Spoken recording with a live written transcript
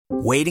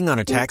Waiting on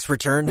a tax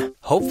return?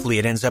 Hopefully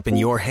it ends up in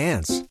your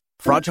hands.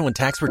 Fraudulent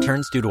tax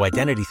returns due to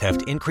identity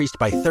theft increased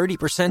by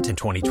 30% in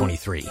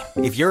 2023.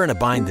 If you're in a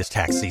bind this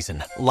tax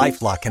season,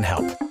 LifeLock can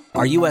help.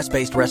 Our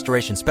U.S.-based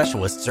restoration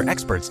specialists are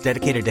experts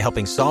dedicated to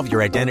helping solve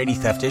your identity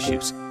theft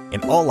issues.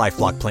 And all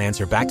LifeLock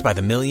plans are backed by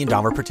the $1 Million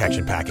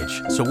Protection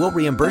Package. So we'll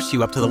reimburse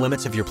you up to the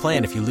limits of your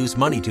plan if you lose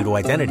money due to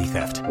identity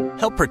theft.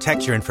 Help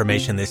protect your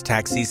information this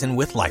tax season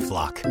with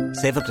LifeLock.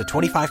 Save up to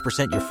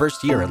 25% your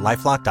first year at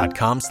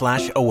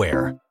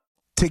LifeLock.com/aware.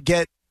 To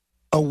get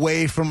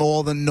away from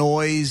all the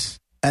noise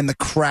and the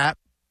crap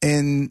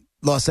in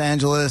Los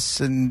Angeles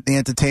and the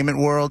entertainment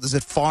world? Is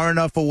it far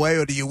enough away,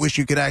 or do you wish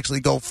you could actually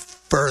go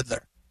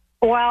further?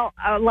 Well,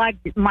 like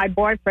my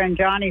boyfriend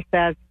Johnny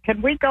says,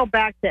 could we go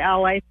back to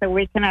L.A. so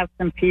we can have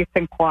some peace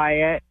and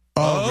quiet?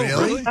 Oh,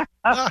 really?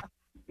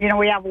 You know,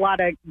 we have a lot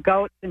of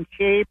goats and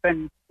sheep,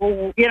 and,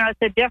 you know,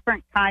 it's a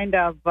different kind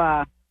of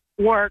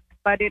work,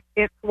 but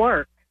it's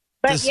work.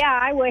 But, yeah,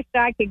 I wish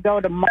I could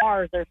go to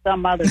Mars or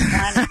some other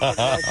planet.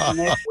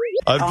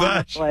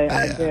 Honestly,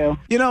 I do.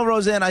 You know,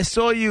 Roseanne, I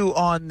saw you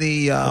on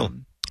the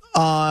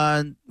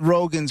on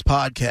Rogan's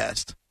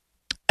podcast,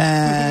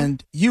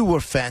 and you were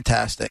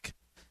fantastic.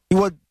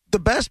 What the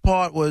best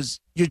part was,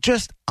 you're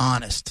just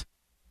honest.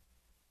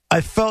 I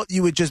felt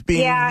you were just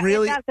being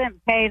really... it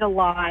doesn't pay to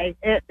lie.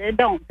 It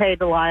don't pay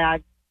to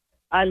lie.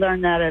 I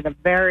learned that at a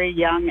very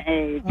young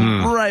age.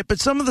 Right, but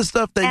some of the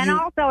stuff that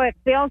also, it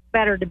feels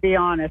better to be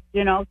honest,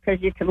 you know,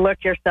 because you can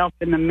look yourself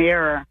in the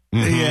mirror.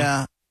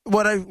 Yeah.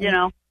 What I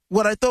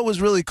thought was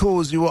really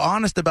cool is you were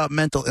honest about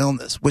mental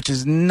illness, which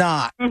is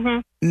not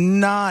an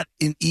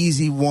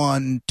easy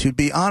one to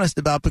be honest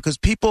about, because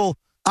people...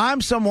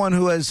 I'm someone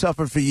who has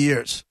suffered for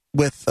years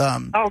with...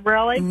 oh,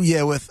 really?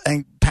 Yeah,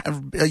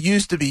 I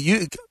used to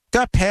be...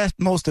 got past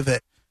most of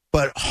it,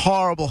 but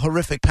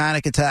horrific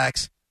panic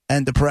attacks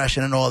and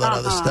depression and all that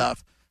other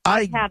stuff.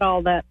 I had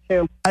all that,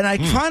 too. And I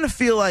kind of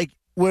feel like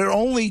we're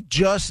only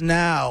just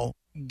now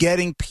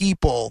getting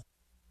people,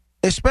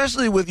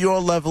 especially with your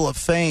level of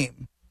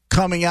fame,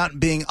 coming out and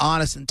being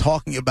honest and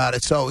talking about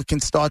it so it can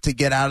start to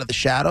get out of the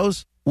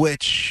shadows,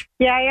 which...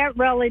 Yeah, it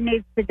really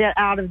needs to get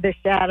out of the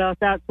shadows.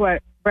 That's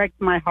what breaks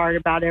my heart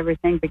about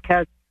everything,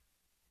 because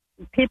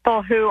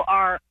people who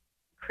are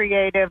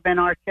creative and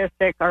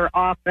artistic are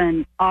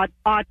often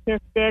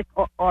autistic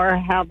or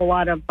have a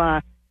lot of,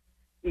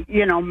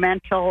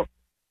 mental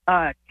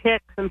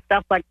tics and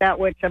stuff like that,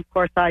 which, of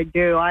course, I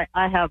do. I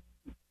have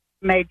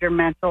major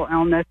mental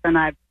illness, and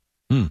I've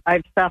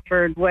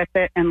suffered with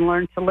it and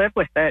learned to live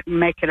with it and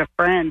make it a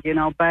friend, you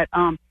know. But,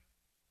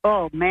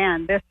 oh,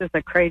 man, this is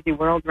a crazy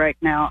world right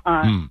now.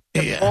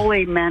 To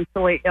bully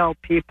mentally ill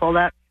people,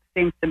 that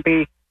seems to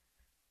be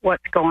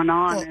what's going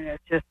on, and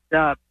it just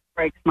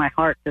breaks my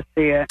heart to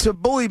see it. To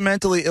bully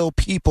mentally ill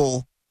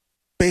people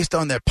based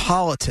on their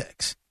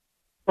politics.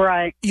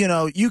 Right. You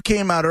know, you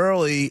came out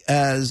early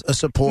as a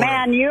supporter.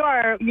 Man, you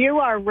are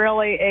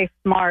really a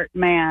smart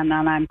man,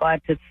 and I'm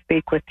glad to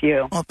speak with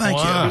you. Well, thank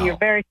you. And you're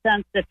very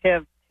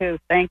sensitive, too.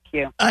 Thank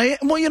you.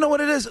 Well, you know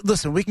what it is?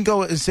 Listen, we can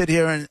go and sit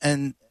here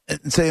and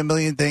say a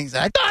million things.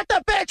 I thought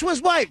the bitch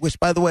was white, which,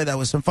 by the way, that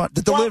was some fun.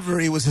 The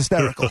delivery was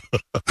hysterical.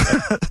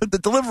 The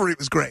delivery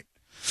was great.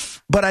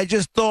 But I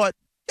just thought,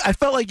 I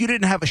felt like you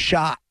didn't have a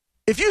shot.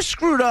 If you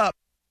screwed up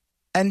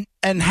and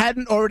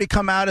hadn't already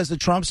come out as a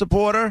Trump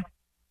supporter,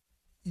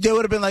 they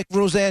would have been like,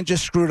 Roseanne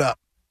just screwed up.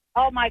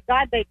 Oh, my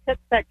God, they took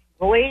such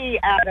glee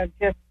out of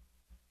just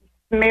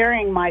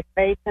smearing my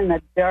face in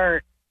the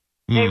dirt.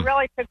 They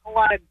really took a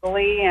lot of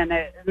glee in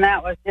it, and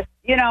that was just,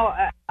 you know,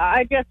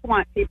 I just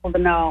want people to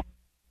know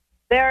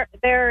there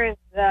is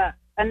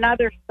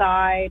another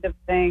side of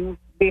things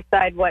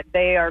beside what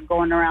they are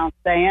going around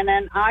saying,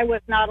 and I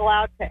was not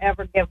allowed to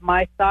ever give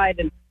my side,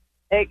 and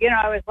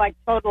I was like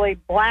totally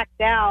blacked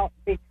out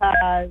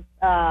because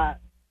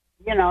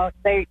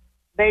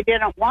they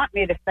didn't want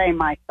me to say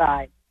my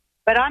side.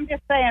 But I'm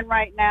just saying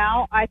right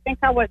now, I think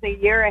I was a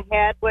year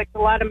ahead, which a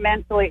lot of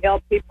mentally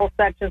ill people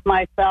such as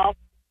myself,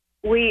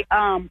 we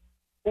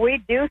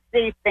do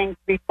see things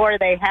before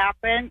they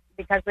happen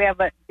because we have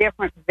a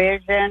different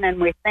vision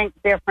and we think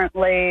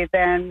differently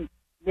than,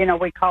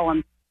 we call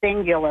them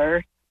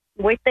singulars.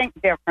 We think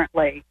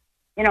differently.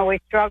 We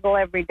struggle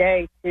every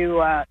day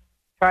to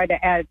try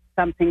to add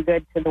something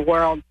good to the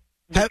world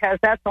because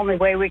that's the only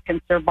way we can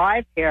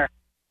survive here.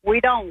 We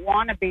don't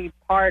want to be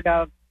part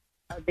of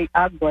the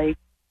ugly.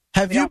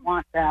 Don't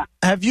want that.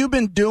 Have you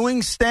been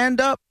doing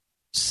stand-up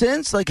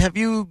since? Like, have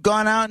you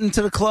gone out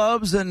into the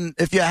clubs? And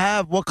if you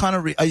have, what kind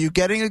of are you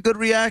getting a good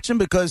reaction?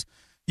 Because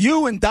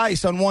you and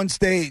Dice on one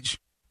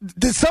stage,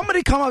 did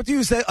somebody come up to you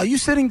and say, are you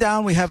sitting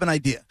down? We have an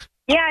idea.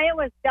 Yeah, it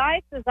was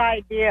Dice's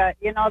idea.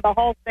 The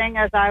whole thing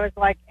is I was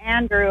like,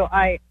 Andrew,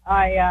 I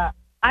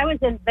was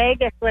in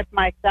Vegas with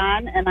my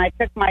son, and I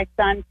took my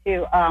son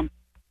to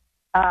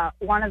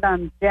one of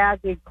them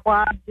jazzy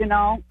clubs,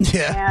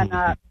 Yeah. And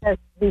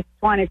he's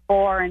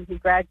 24 and he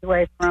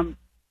graduated from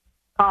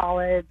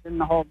college and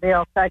the whole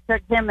deal. So I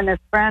took him and his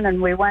friend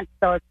and we went.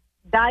 So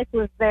Dice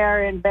was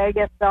there in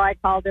Vegas, so I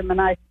called him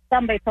and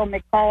somebody told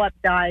me call up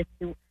Dice.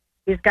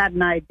 He he's got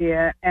an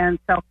idea. And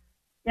so,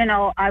 you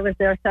know, I was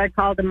there, so I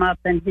called him up,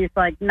 and he's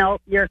like,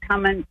 nope, you're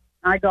coming.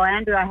 I go,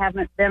 Andrew, I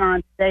haven't been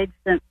on stage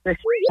since this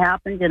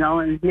happened, you know,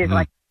 and he's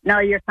like, no,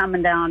 you're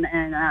coming down,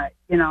 and,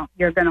 you know,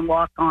 you're going to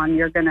walk on.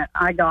 You're going to,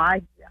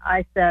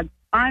 I said,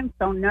 I'm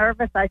so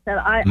nervous. I said,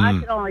 I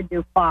could only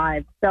do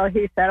 5. So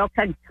he said,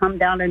 okay, come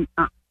down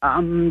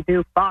and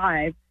do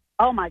 5.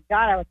 Oh, my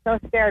God, I was so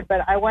scared.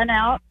 But I went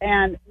out,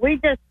 and we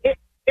just, it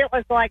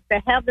was like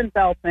the heavens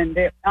opened.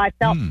 I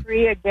felt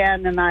free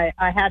again, and I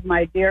had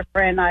my dear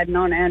friend. I'd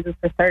known Andrew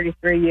for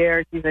 33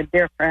 years. He's a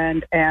dear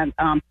friend, and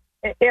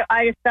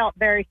I just felt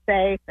very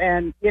safe.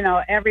 And, you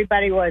know,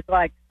 everybody was,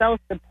 like, so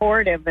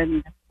supportive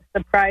and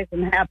surprised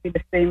and happy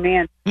to see me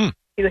and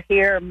to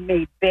hear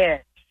me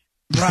bitch.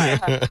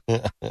 Right.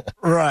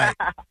 Right.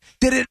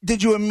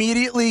 Did you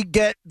immediately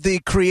get the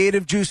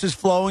creative juices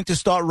flowing to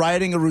start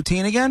writing a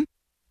routine again?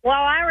 Well,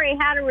 I already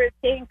had a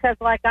routine because,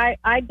 like,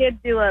 I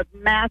did do a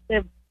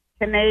massive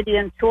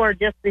Canadian tour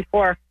just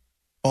before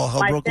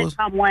my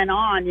sitcom went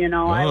on, you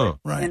know. I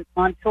was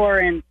on tour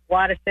in a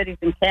lot of cities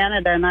in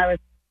Canada, and I was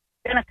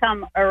going to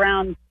come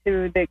around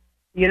to the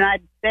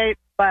United States,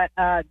 but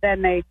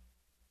then they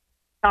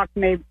talked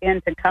me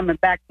into coming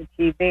back to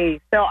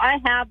TV. So I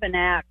have an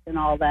act and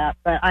all that,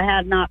 but I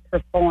had not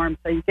performed,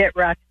 so you get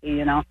rusty,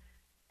 you know.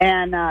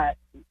 And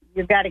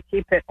you've got to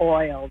keep it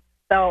oiled.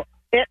 So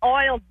it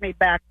oiled me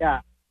back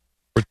up.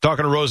 We're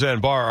talking to Roseanne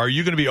Barr. Are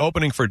you going to be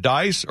opening for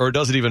Dice, or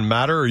does it even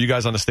matter? Are you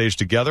guys on the stage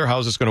together?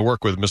 How's this going to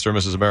work with Mr. and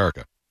Mrs.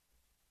 America?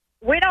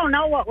 We don't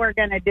know what we're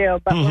going to do,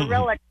 but we're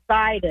real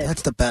excited.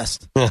 That's the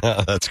best.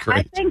 That's great.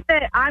 I think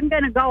that I'm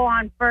going to go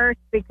on first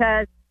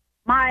because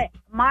my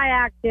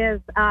act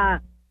is a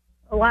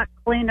lot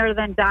cleaner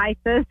than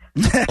Dice's.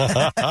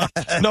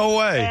 No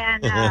way.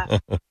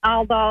 And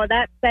although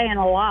that's saying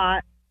a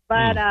lot.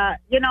 But,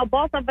 you know,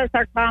 both of us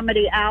are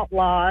comedy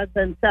outlaws,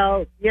 and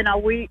so, you know,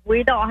 we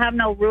don't have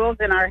no rules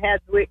in our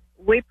heads.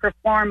 We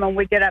perform, and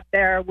we get up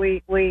there.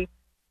 We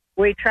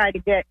try to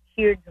get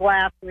huge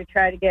laughs. We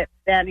try to get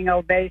standing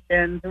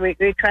ovations. We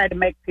try to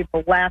make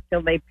people laugh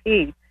till they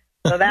pee.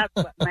 So that's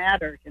what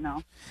matters, you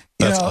know.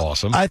 That's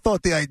awesome. I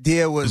thought the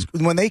idea was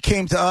when they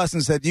came to us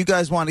and said, you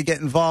guys want to get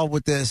involved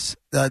with this,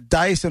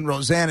 Dice and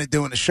Roseanne are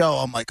doing a show.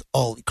 I'm like,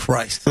 holy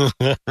Christ.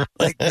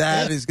 Like,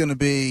 that is going to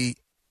be...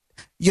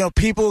 You know,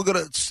 people are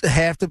going to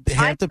have to...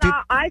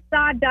 I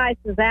saw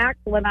Dice's act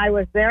when I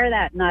was there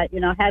that night. You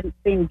know, hadn't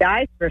seen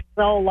Dice for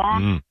so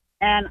long.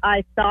 And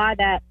I saw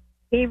that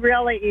he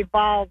really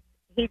evolved.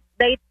 You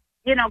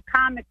know,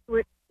 comics,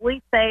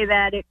 we say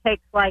that it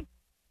takes like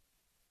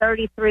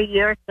 33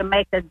 years to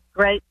make a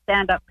great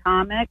stand-up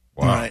comic.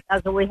 Right.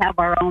 As we have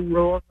our own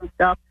rules and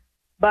stuff.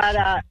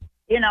 But,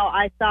 you know,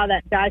 I saw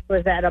that Dice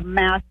was at a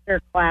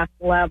master class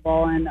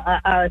level, and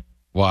I was...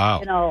 Wow.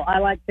 You know, I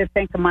like to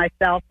think of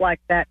myself like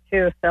that,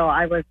 too. So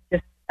I was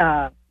just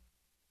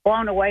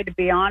blown away to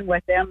be on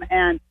with him.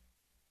 And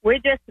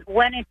we just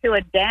went into a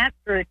dance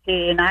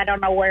routine. I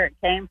don't know where it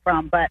came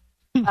from, but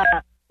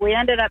we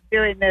ended up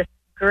doing this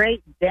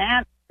great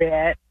dance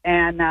bit.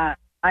 And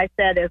I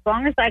said, as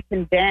long as I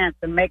can dance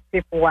and make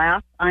people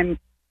laugh, I'm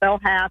so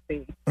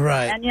happy.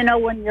 Right. And, you know,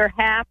 when you're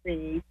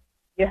happy,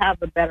 you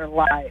have a better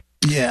life.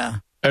 Yeah.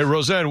 Hey,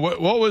 Roseanne,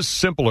 what was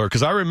simpler?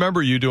 Because I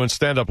remember you doing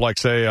stand-up, like,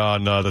 say,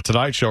 on The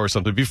Tonight Show or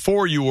something,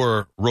 before you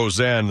were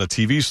Roseanne, the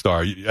TV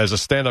star, as a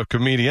stand-up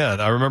comedian.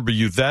 I remember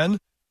you then.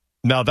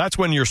 Now, that's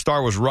when your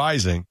star was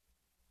rising.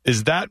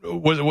 Was that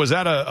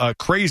a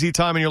crazy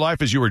time in your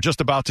life as you were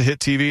just about to hit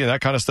TV and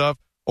that kind of stuff?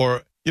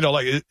 Or, you know,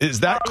 like, is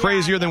that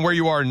crazier than where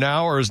you are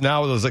now? Or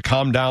does it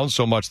calm down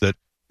so much that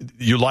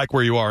you like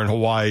where you are in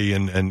Hawaii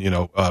and you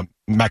know,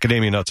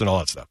 macadamia nuts and all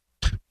that stuff?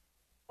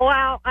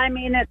 Well, I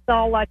mean, it's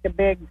all like a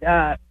big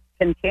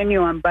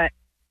continuum, but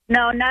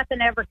no,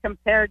 nothing ever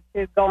compared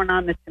to going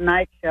on The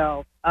Tonight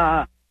Show.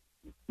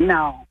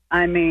 No,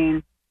 I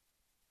mean,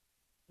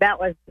 that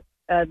was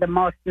the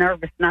most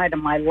nervous night of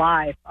my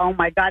life. Oh,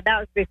 my God, that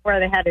was before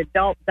they had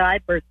adult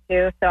diapers,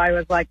 too, so I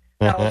was, like,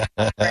 so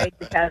afraid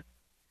because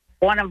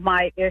one of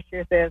my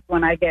issues is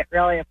when I get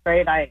really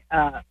afraid,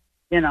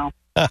 you know,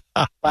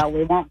 well,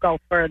 we won't go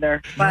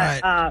further,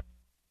 but... Right.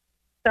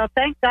 So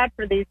thank God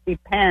for these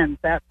Depends.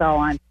 That's all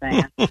I'm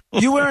saying.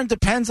 You wearing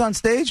Depends on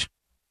stage?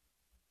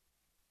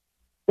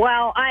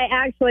 Well, I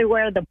actually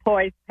wear the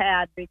poise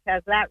pad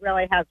because that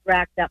really has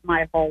racked up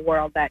my whole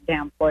world, that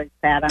damn poise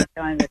pad. I'm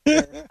telling the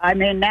truth. I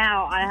mean,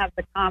 now I have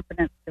the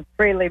confidence to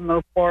freely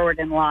move forward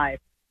in life.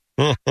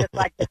 Just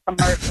like the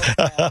commercial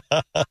said.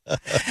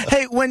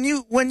 Hey, when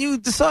you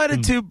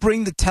decided to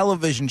bring the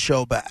television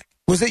show back,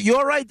 was it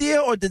your idea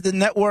or did the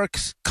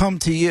networks come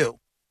to you?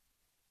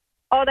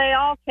 Oh, they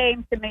all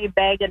came to me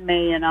begging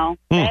me, you know,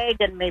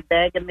 begging me,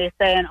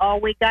 saying, oh,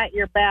 we got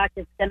your back.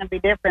 It's going to be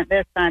different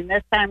this time.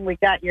 This time we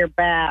got your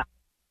back.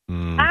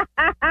 Like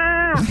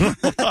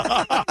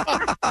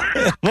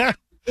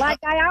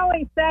I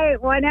always say,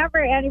 whenever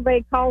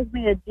anybody calls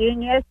me a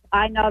genius,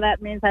 I know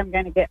that means I'm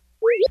going to get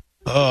with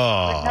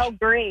no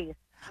grease.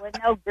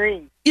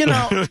 You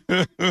know,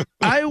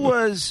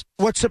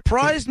 what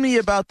surprised me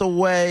about the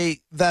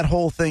way that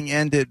whole thing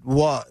ended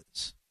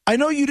was I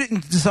know you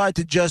didn't decide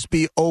to just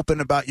be open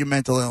about your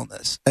mental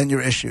illness and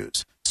your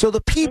issues. So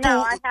the people...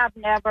 No, I've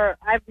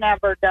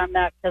never done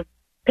that because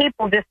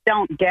people just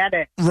don't get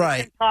it. Right.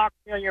 You can talk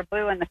till you're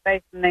blue in the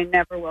face and they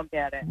never will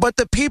get it. But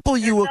the people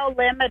They're so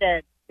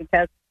limited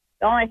because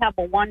they only have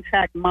a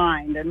one-track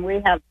mind, and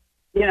we have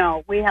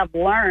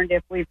learned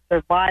if we've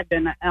survived,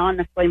 and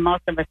honestly,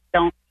 most of us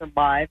don't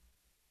survive.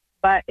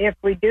 But if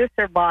we do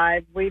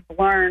survive, we've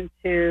learned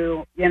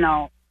to,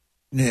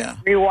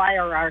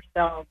 rewire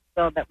ourselves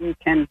so that we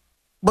can.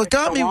 What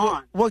got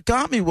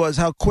me was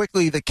how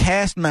quickly the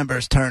cast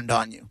members turned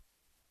on you.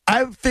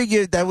 I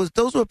figured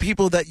those were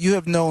people that you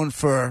have known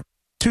for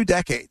 2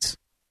 decades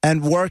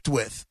and worked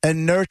with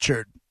and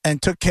nurtured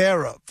and took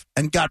care of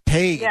and got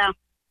paid. Yeah.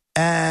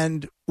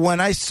 And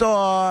when I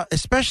saw,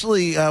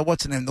 especially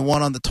what's her name, the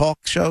one on the talk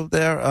show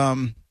there,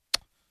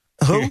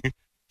 who?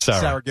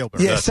 Sarah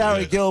Gilbert. Yeah,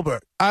 Sarah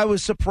Gilbert. I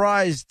was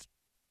surprised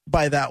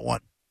by that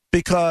one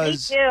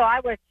because... Me too. I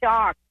was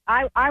shocked.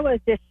 I was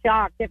just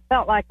shocked. It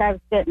felt like I was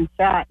getting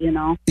shot,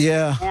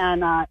 Yeah.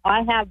 And I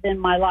have been,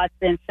 my life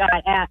been shot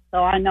at, so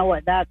I know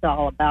what that's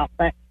all about.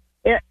 But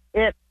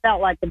it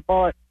felt like the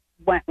bullet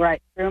went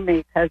right through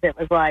me because it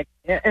was like,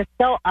 it's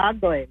so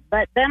ugly.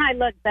 But then I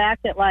look back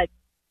at, like,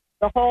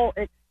 the whole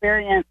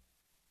experience.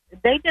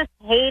 They just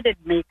hated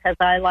me because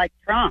I like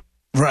Trump.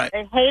 Right.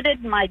 They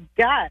hated my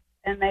guts,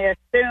 and they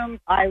assumed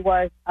I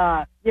was,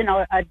 a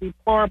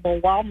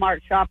deplorable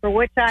Walmart shopper,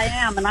 which I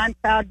am, and I'm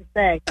proud to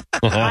say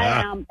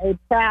I am a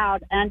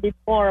proud and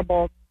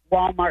deplorable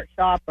Walmart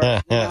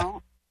shopper,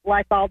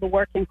 like all the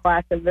working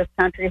class of this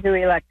country who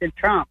elected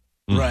Trump.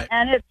 Right.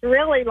 And it's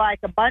really like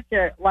a bunch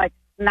of, like,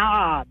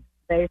 snobs,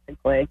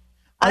 basically.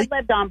 I've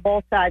lived on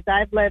both sides.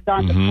 I've lived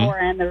on the poor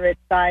and the rich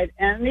side,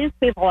 and these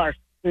people are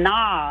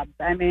snobs.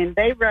 I mean,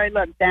 they really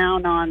look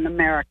down on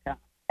America,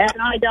 and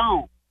I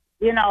don't.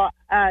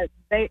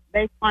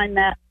 They find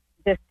that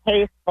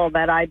distasteful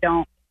that I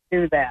don't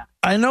do that.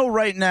 I know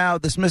right now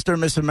this Mr.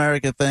 and Miss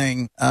America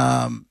thing,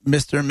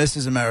 Mr. and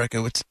Mrs.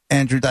 America, with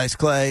Andrew Dice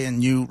Clay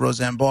and you,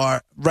 Roseanne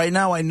Barr. Right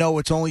now I know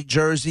it's only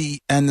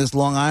Jersey and this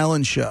Long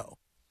Island show.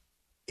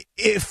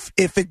 If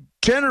it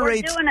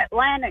generates... We're doing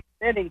Atlantic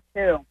City,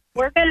 too.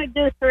 We're going to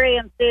do 3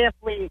 and see if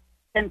we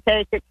can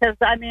take it. Because,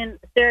 I mean,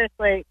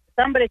 seriously,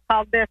 somebody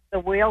called this the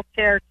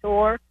wheelchair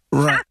tour.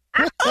 Right.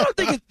 I don't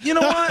think it, you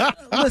know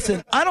what?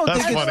 Listen, I don't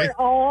think funny.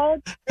 We're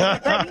old.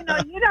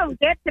 But, you don't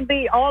get to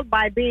be old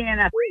by being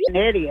a f***ing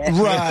idiot.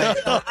 Right.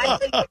 So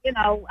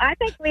I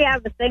think we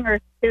have a thing or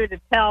two to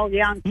tell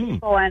young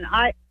people. And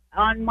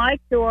on my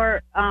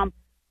tour, I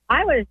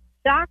was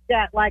shocked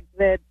at, like,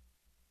 the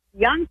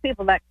young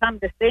people that come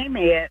to see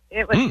me.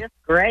 It was just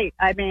great.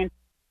 I mean,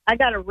 I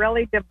got a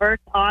really diverse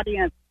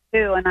audience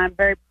too, and I'm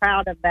very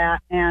proud of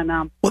that. And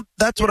well,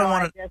 that's what I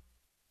wanted.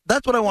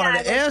 That's what I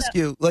wanted to ask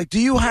you. Like, do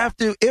you have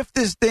to, if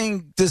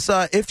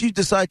you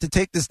decide to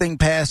take this thing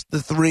past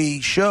the 3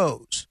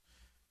 shows,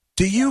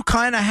 do you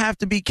kind of have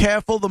to be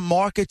careful the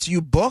markets you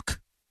book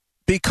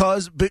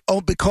because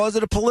of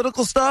the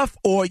political stuff,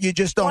 or you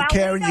just don't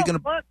care and you're going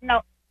to?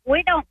 No,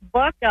 we don't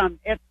book them.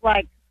 It's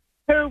like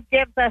who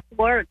gives us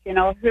work,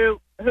 who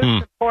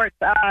supports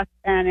us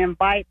and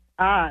invites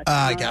us.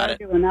 I got it.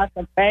 Doing us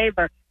a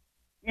favor.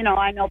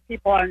 I know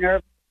people are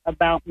nervous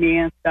about me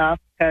and stuff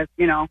because,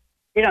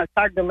 it's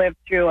hard to live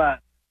through a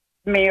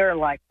smear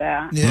like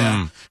that.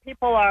 Yeah.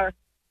 People are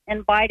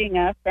inviting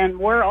us, and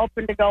we're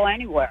open to go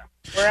anywhere.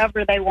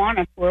 Wherever they want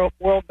us,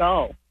 we'll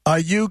go. Are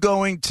you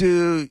going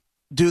to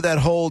do that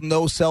whole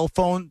no cell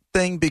phone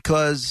thing?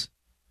 Because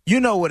you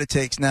know what it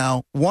takes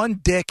now.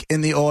 One dick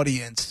in the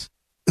audience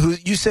who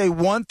you say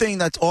one thing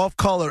that's off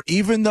color,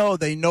 even though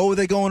they know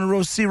they're going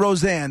to see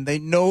Roseanne, they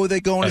know they're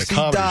going to see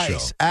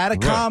Dice at a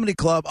comedy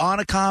club on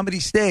a comedy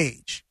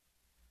stage.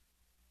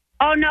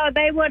 Oh, no,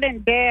 they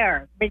wouldn't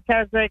dare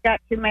because they got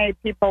too many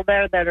people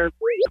there that are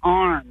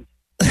armed.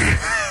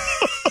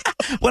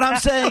 What I'm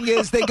saying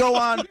is they go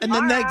on and the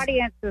next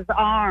audience is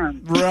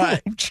armed.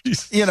 Right.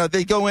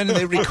 They go in and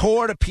they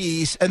record a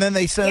piece and then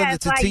they send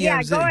it to TMZ.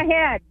 Yeah, go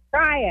ahead.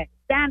 Try it.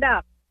 Stand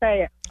up.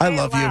 Say it. I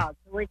love you.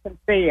 So we can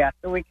see you.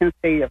 So we can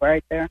see you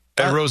right there.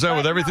 Hey, Roseanne,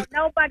 with everything...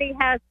 No, nobody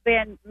has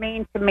been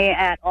mean to me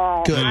at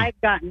all. Good. I've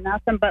gotten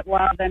nothing but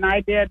love, and I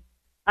did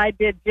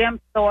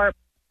Jim Thorpe,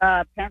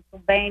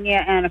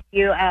 Pennsylvania, and a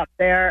few out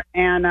there,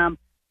 and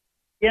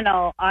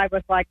I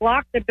was like,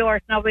 lock the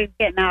doors, nobody's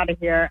getting out of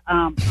here.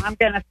 I'm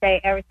going to say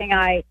everything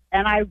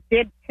and I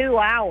did 2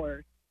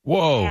 hours.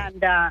 Whoa.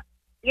 And,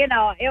 it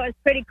was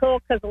pretty cool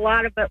because a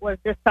lot of it was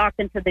just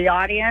talking to the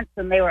audience,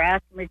 and they were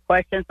asking me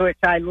questions, which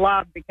I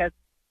love because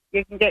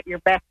you can get your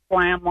best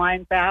slam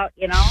lines out,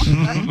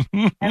 and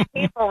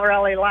people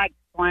really like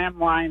slam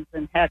lines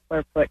and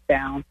heckler put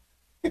down.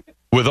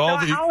 With all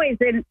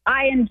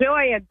I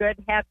enjoy a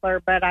good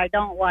heckler, but I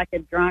don't like a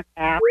drunk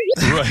ass.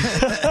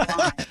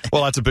 Right.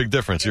 Well, that's a big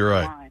difference. You're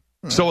right.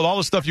 So with all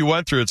the stuff you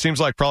went through, it seems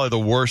like probably the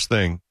worst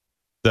thing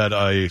that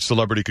a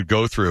celebrity could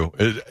go through.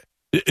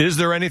 Is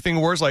there anything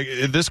worse? Like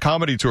this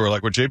comedy tour,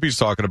 like what JP's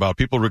talking about,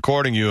 people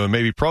recording you and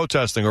maybe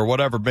protesting or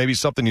whatever, maybe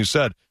something you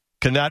said.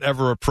 Can that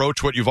ever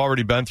approach what you've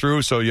already been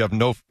through so you have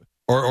no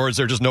Or is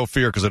there just no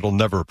fear because it'll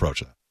never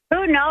approach that?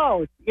 Who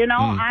knows? You know,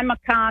 I'm a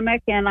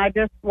comic, and I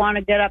just want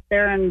to get up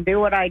there and do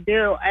what I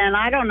do, and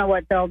I don't know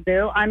what they'll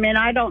do. I mean,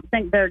 I don't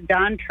think they're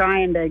done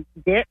trying to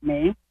get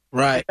me.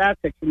 Right. If that's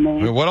what you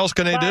mean. I mean, what else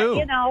can they do?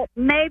 You know,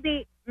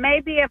 maybe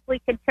if we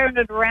could turn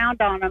it around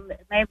on them,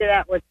 maybe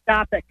that would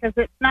stop it, because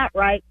it's not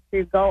right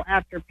to go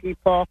after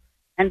people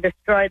and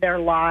destroy their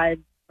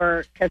lives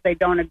because they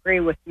don't agree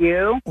with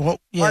you, Well, or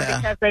yeah.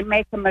 because they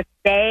make a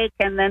mistake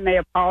and then they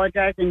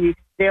apologize and you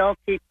still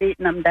keep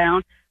beating them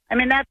down. I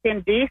mean, that's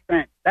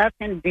indecent. That's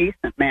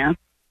indecent, man.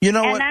 You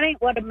know And what? that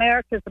ain't what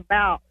America's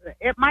about.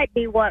 It might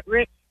be what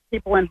rich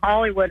people in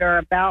Hollywood are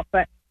about,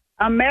 but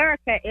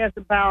America is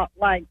about,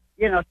 like,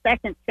 you know,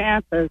 second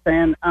chances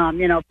and,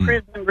 you know,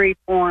 prison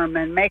reform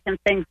and making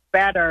things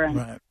better and,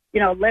 Right. you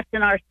know,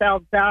 lifting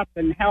ourselves up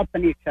and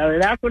helping each other.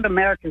 That's what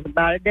America's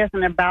about. It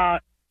isn't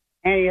about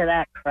any of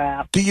that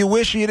crap. Do you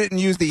wish you didn't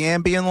use the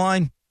Ambien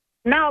line?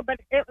 No, but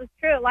it was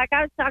true. Like,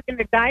 I was talking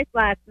to Dice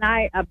last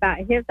night about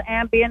his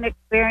Ambien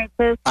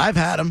experiences. I've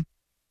had them.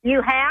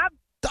 You have?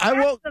 I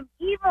That's will. some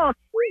evil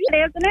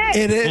shit, isn't it?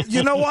 It is.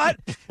 You know what?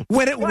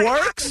 When it What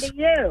works, happened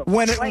to you?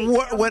 when it Wait,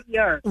 wor- tell me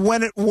yours.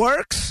 when it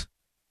works,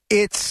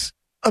 it's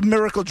a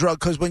miracle drug.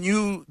 Because when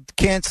you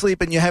can't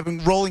sleep and you're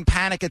having rolling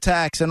panic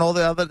attacks and all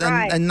the other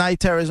Right. and night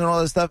terrors and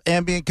all that stuff,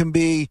 Ambien can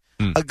be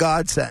a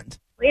godsend.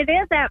 It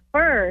is at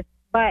first,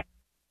 but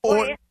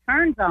boy, it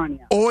turns on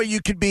you. Or you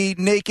could be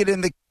naked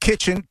in the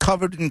kitchen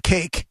covered in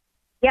cake.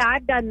 Yeah,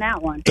 I've done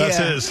that one. That's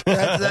his.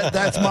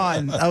 That's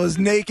mine. I was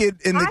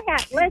naked in the.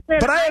 Listen,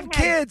 But I have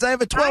kids. I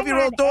have a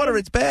 12-year-old daughter.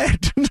 It's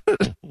bad.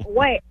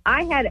 Wait,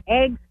 I had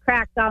eggs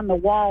cracked on the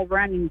wall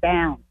running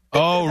down.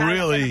 Oh, I was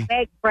really? gonna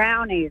bake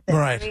brownies at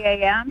Right. 3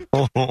 a.m.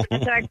 So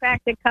I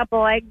cracked a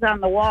couple eggs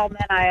on the wall, and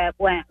then I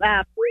went,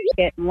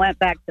 it, and went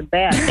back to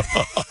bed.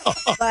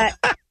 But,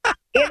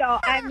 you know,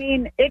 I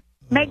mean, it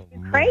makes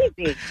you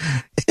crazy.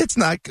 It's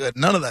not good.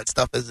 None of that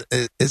stuff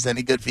is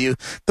any good for you.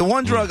 The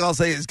one drug I'll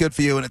say is good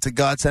for you, and it's a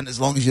godsend as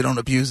long as you don't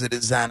abuse it,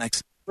 is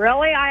Xanax.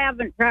 Really? I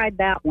haven't tried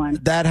that one.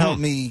 That helped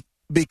me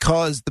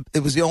because it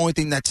was the only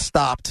thing that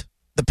stopped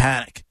the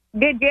panic.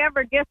 Did you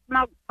ever just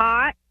smoke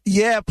pot?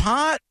 Yeah,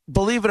 pot,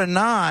 believe it or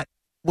not,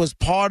 was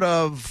part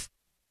of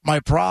my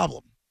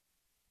problem.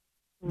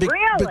 Really?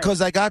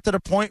 Because I got to the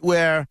point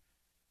where,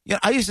 you know,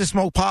 I used to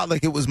smoke pot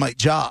like it was my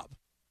job,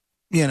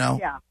 you know,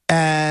 Yeah.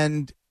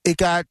 and it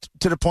got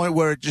to the point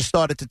where it just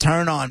started to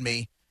turn on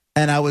me,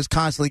 and I was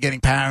constantly getting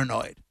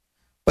paranoid.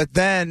 But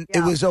then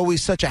it was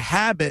always such a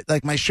habit.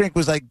 Like, my shrink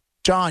was like,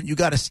 John, you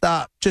got to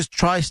stop. Just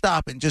try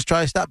stopping. Just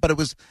try stop. But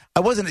I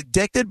wasn't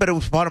addicted, but it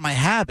was part of my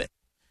habit.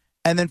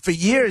 And then for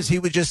years, he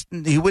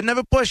would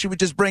never push. He would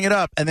just bring it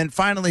up. And then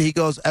finally he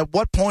goes, at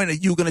what point are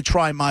you going to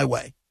try my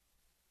way?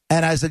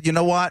 And I said, you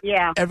know what?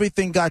 Yeah.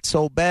 Everything got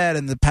so bad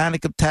and the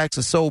panic attacks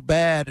are so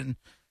bad. And,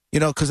 you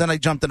know, because then I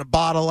jumped in a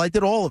bottle. I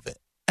did all of it.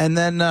 And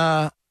then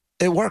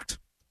it worked.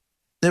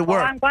 It Well,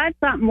 worked. I'm glad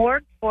something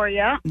worked for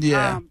you.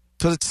 Yeah.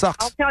 Because it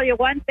sucks. I'll tell you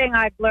one thing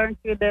I've learned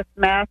through this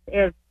mess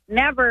is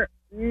never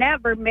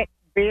mix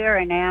beer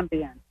and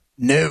Ambien.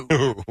 No.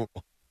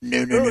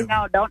 Ooh,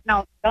 no,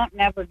 don't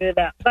never do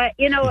that. But,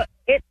 you know,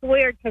 it's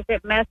weird because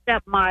it messed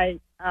up my,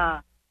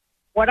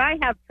 what I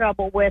have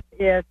trouble with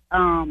is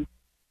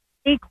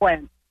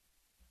sequence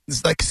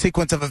It's like a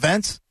sequence of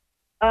events.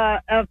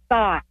 of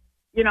thought,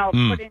 you know,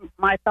 putting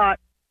my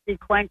thoughts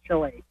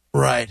sequentially.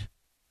 Right.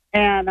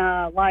 And,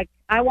 like,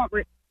 I won't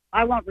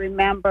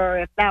remember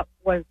if that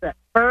was the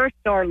first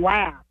or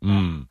last.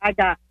 I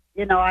got,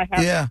 you know, I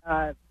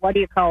have, what do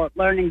you call it,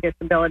 learning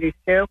disabilities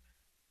too.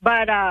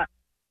 But,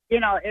 you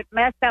know, it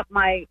messed up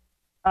my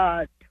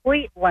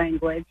tweet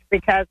language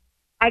because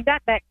I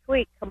got that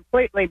tweet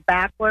completely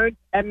backwards,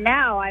 and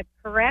now I've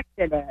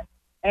corrected it.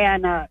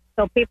 And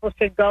so people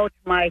should go to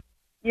my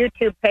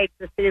YouTube page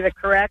to see the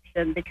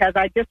correction because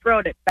I just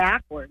wrote it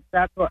backwards.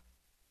 That's what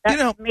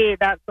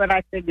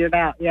I figured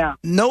out, yeah.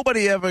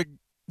 Nobody ever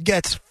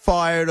gets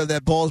fired or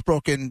their balls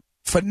broken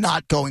for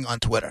not going on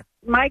Twitter.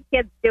 My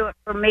kids do it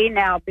for me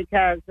now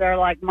because they're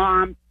like,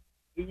 Mom,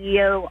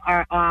 you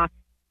are off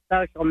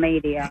social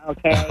media,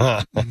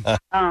 okay?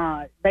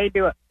 They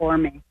do it for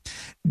me.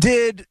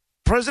 Did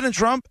President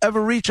Trump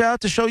ever reach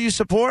out to show you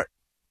support?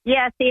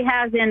 Yes, he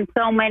has in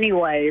so many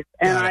ways,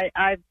 and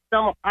I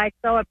so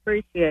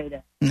appreciate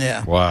it.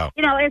 Yeah. Wow.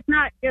 You know, it's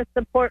not just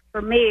support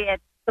for me,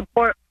 it's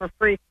support for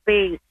free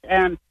speech,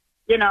 and,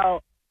 you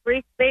know,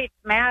 free speech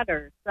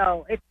matters.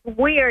 So it's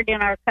weird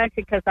in our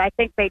country because I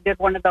think they did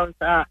one of those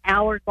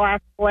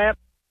hourglass flips,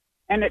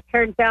 and it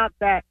turns out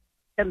that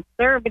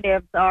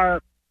conservatives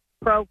are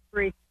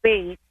pro-free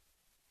speech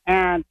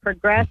and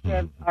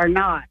progressives are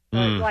not. So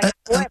it's like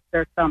flips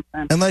or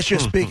something. Unless you're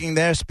speaking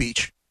their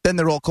speech, then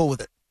they're all cool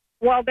with it.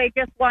 Well, they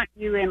just want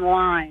you in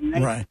line.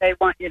 They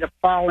want you to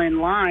fall in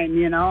line,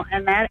 you know,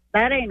 and that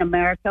ain't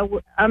America.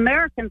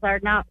 Americans are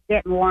not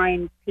get in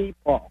line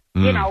people.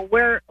 You know,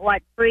 we're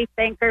like free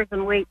thinkers,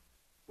 and we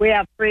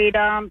have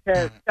freedom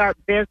to start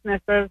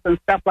businesses and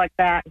stuff like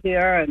that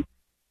here, and,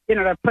 you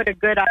know, to put a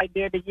good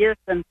idea to use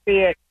and see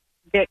it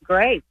get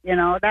great. You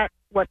know, that's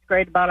what's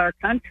great about our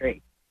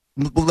country.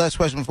 last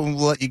question before we'll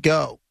let you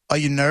go. Are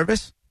you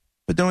nervous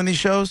for doing these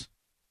shows?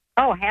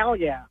 Oh, hell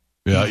yeah.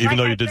 Yeah, even Like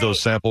though I you did say- those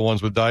sample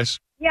ones with Dice?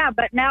 Yeah,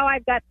 but now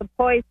I've got the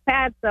poise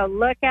pad, so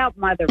look out,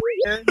 mother.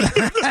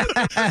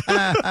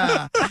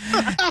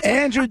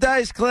 Andrew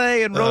Dice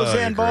Clay and Roseanne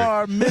you're great.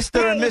 Barr,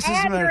 Mr. and Hey,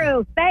 Mrs. America.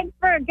 Andrew, thanks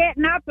for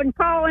getting up and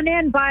calling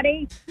in,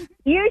 buddy.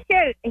 You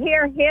should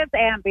hear his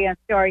ambient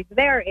stories.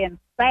 They're insane.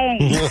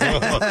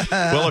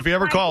 Well, if he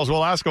ever calls,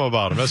 we'll ask him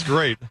about him. That's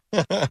great.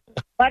 But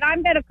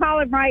I'm going to call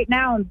him right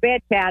now and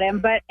bitch at him.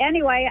 But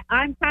anyway,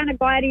 I'm kind of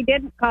glad he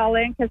didn't call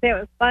in because it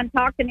was fun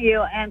talking to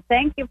you. And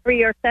thank you for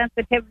your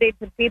sensitivity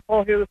to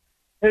people who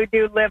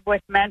do live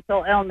with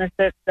mental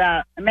illnesses.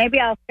 Maybe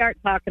I'll start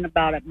talking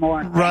about it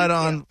more. Right Thank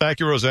on. you. Thank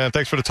you, Roseanne.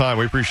 Thanks for the time.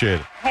 We appreciate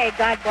it. Hey,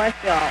 God bless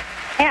you all.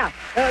 Yeah,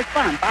 it was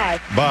fun. Bye.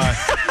 Bye.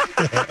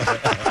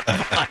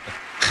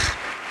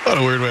 What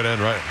a weird way to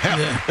end, right?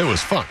 Hell, It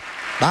was fun.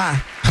 Bye.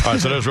 All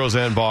right, so there's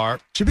Roseanne Barr.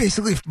 She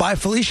basically by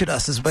Felicia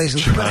us is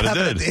basically She what kinda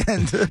happened did. at the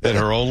end. In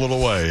her own little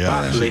way, yeah.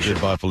 Bye, She Felicia.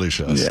 did by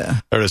Felicia. Yeah.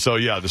 There it is.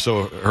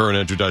 So her and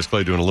Andrew Dice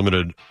Clay doing a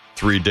limited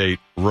 3-date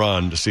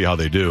run to see how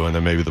they do, and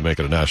then maybe they'll make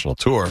it a national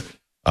tour.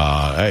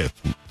 Hey,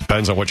 it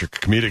depends on what your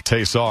comedic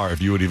tastes are,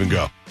 if you would even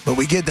go. But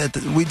we did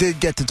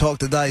get to talk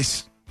to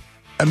Dice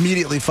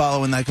immediately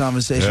following that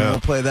conversation. Yeah.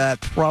 We'll play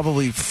that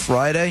probably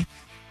Friday.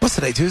 What's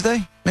today,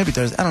 Tuesday? Maybe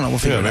Thursday. I don't know. We'll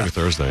figure Yeah, it maybe out.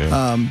 Thursday.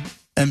 Yeah.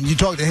 And you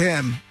talk to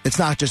him, it's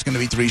not just going to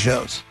be 3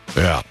 shows.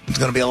 Yeah. It's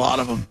going to be a lot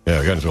of them. Yeah,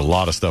 we got into a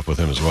lot of stuff with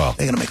him as well.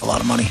 They're going to make a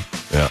lot of money.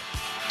 Yeah.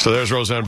 So there's Roseanne